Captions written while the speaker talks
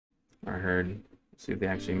I heard. Let's see if they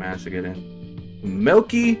actually managed to get in.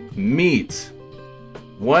 Milky Meat.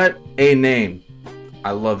 What a name.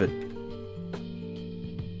 I love it.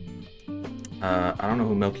 I don't know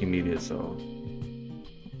who Milky Meat is, so.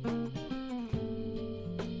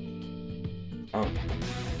 Oh.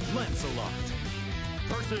 Lancelot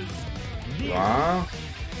versus Wow.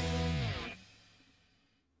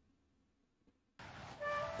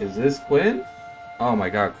 Is this Quinn? Oh my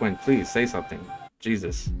god, Quinn, please say something.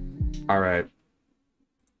 Jesus. Alright.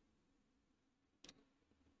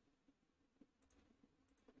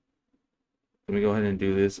 Let me go ahead and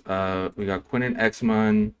do this. We got Quinn and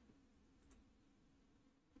Xmun.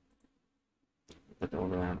 Put the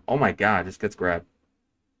overland. Oh my god, this gets grabbed.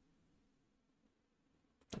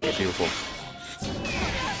 Okay, beautiful.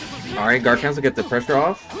 Alright, guard cancel, get the pressure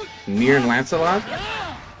off. Nier and Lancelot.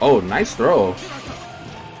 Oh, nice throw.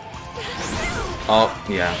 Oh,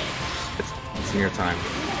 yeah. It's near time.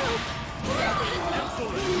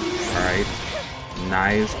 Alright.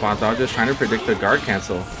 Nice. Spot dodge, just trying to predict the guard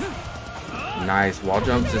cancel. Nice. Wall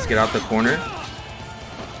jumps, just get out the corner.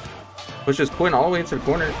 Pushes Quinn all the way into the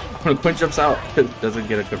corner. When Quinn jumps out, doesn't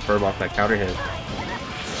get a confirm off that counter hit.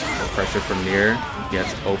 No pressure from Nier.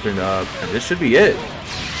 Gets opened up. And this should be it.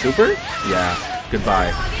 Super? Yeah.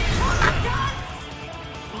 Goodbye.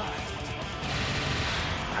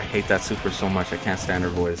 I hate that super so much. I can't stand her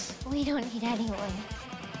voice. We don't need anyone,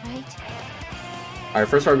 right? Alright,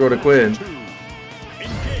 first I'll go to Quinn.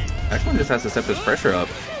 Xmun just has to step his pressure up.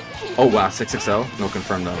 Oh wow, 6XL. No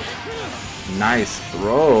confirm though. Nice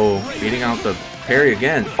throw. Beating out the parry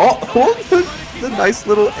again. Oh, the nice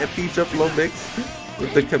little FP jump low mix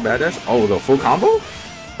with the command dash. Oh, the full combo?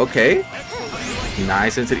 Okay.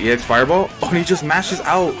 Nice into the EX fireball. Oh, and he just mashes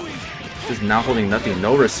out. Just now holding nothing.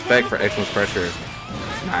 No respect for Xmun's pressure.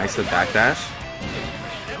 Nice, the backdash.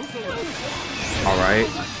 Alright.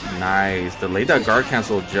 Nice. Delayed that guard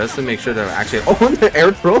cancel just to make sure that actually. Oh, and the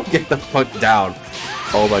air throw. Get the fuck down.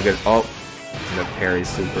 Oh my god. Oh. And the parry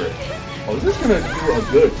super. Oh, this is gonna do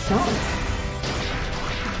a good chunk.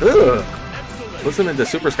 Ugh. Listen to the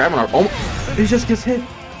super Skyman. Oh, he just gets hit.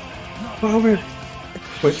 Oh man.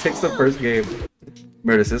 Quinn takes the first game.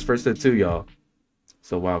 Remember, this is first to 2, y'all.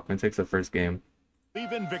 So wow, Quinn takes the first game.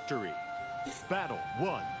 even victory. Battle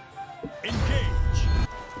 1. Engage.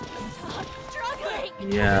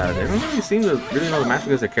 Yeah, they don't really seem to really know the match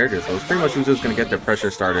against their characters, so it's pretty much who's just gonna get their pressure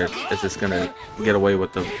started. It's just gonna get away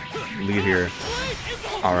with the lead here.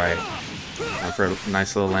 Alright. For a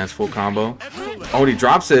nice little Lance full combo. Oh, he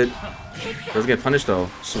drops it. Doesn't get punished though.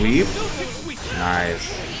 Sweep. Nice.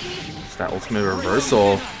 It's that ultimate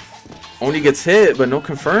reversal. Only gets hit, but no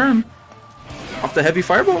confirm. Off the heavy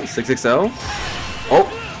fireball. 6XL.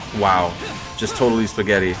 Oh, wow. Just totally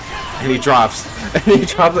spaghetti. And he drops. And he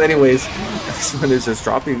drops anyways. This one is just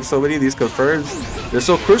dropping so many of these confirms. They're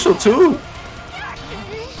so crucial too.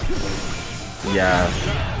 Yeah.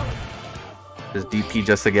 Just DP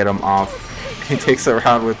just to get him off. He takes a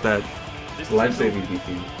round with that life-saving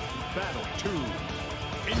DP. Battle 2.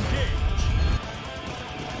 Engage.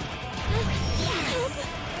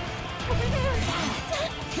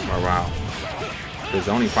 Oh wow. The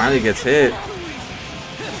Zoni finally gets hit.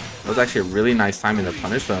 That was actually a really nice timing to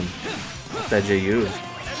punish them. That JU.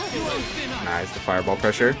 Nice, the fireball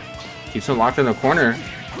pressure. Keeps him locked in the corner.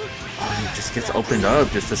 Oh, he just gets opened up.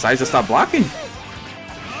 Just decides to stop blocking.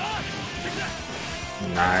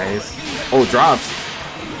 Nice. Oh, drops.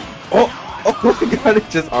 Oh my god, it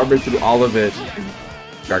just armored through all of it.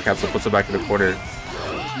 Guard capsule puts it back in the corner.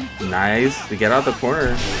 Nice. To get out the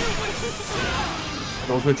corner.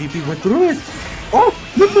 The ultimate DP went through it. Oh,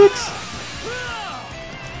 the mix.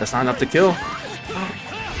 That's not enough to kill.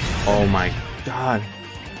 Oh my god.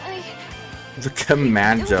 The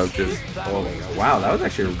command jump just. Oh my god. Wow, that was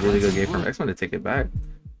actually a really good game from Xmun to take it back.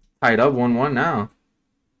 Tied up 1-1 now.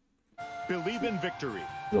 Believe in victory.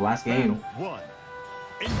 The last game. 1.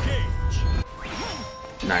 Engage.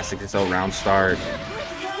 Nice 6XL round start.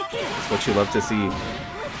 That's what you love to see.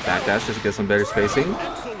 Backdash just to get some better spacing.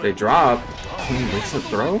 They drop. He makes a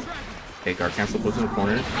throw. Okay, guard cancel puts in the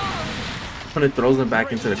corner. When it throws them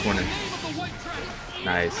back into the corner.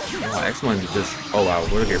 Nice. Oh, Xmun just. Oh wow,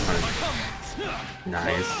 what a great punish.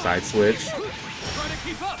 Nice side switch.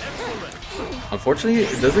 Unfortunately,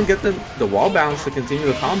 it doesn't get the wall bounce to continue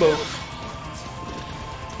the combo.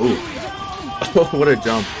 Ooh. Oh, what a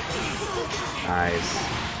jump. Nice.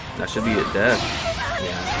 That should be a death.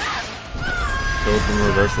 Yeah. Goes from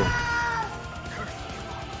reversal.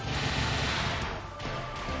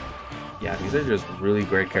 Yeah, these are just really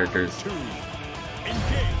great characters.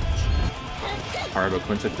 Alright, but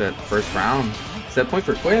Quinn took that first round. Set point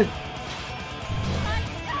for Quinn.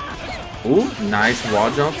 Ooh, nice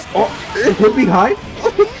wall jumps. Oh, it hit behind?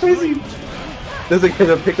 Oh, that's crazy. Doesn't get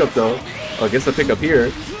a pickup though. Oh, gets the pickup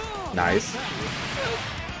here. Nice.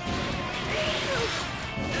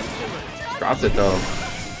 Drops it though.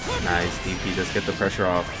 Nice, DP. Just get the pressure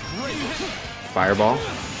off. Fireball.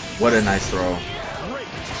 What a nice throw.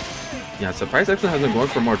 Yeah, surprised Xmun has been going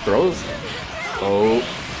for more throws. Oh,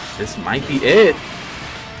 this might be it.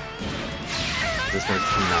 This one,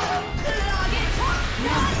 nah.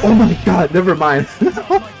 Oh my god, never mind.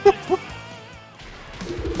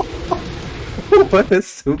 What a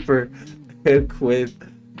super. And Quinn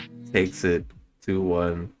Takes it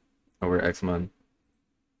 2-1 over Xmun.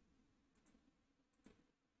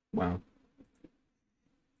 Wow.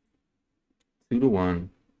 2-1.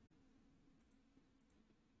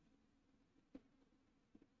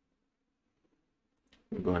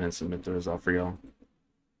 Go ahead and submit the result for y'all.